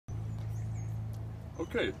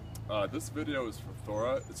Okay, this video is for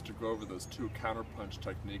Thora. It's to go over those two counterpunch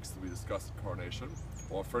techniques that we discussed in Coronation,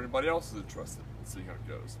 or for anybody else who's interested in seeing how it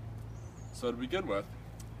goes. So to begin with,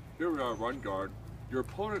 here we are, run guard. Your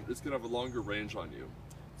opponent is going to have a longer range on you.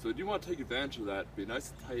 So you do want to take advantage of that, be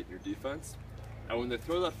nice and tight in your defense. And when they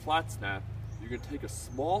throw that flat snap, you can take a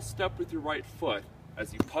small step with your right foot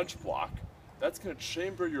as you punch block. That's going to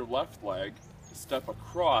chamber your left leg to step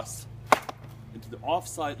across into the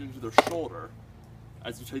offside into their shoulder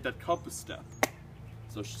as you take that compass step.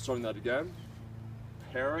 So starting that again,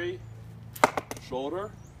 parry, shoulder,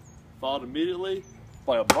 followed immediately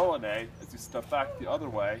by a Molinet as you step back the other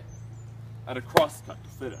way, and a cross cut to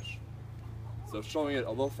finish. So showing it a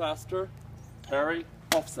little faster, parry,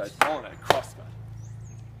 offside, Molinet, cross cut.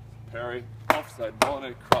 Parry, offside,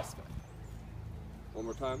 Molinet, cross cut. One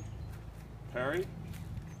more time, parry,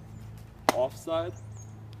 offside,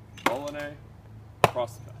 Molinet,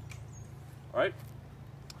 cross cut. All right?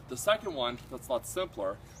 The second one, that's a lot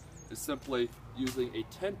simpler, is simply using a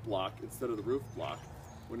tent block instead of the roof block.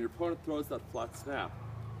 When your opponent throws that flat snap,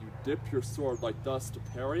 you dip your sword like thus to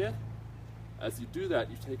parry it. As you do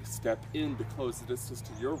that, you take a step in to close the distance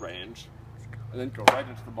to your range, and then go right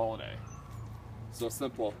into the Molinet. So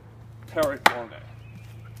simple, parry, Molinet.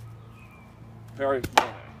 Parry,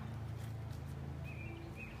 Molinet.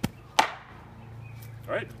 All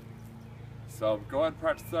right? So go ahead and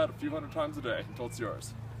practice that a few hundred times a day until it's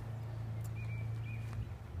yours.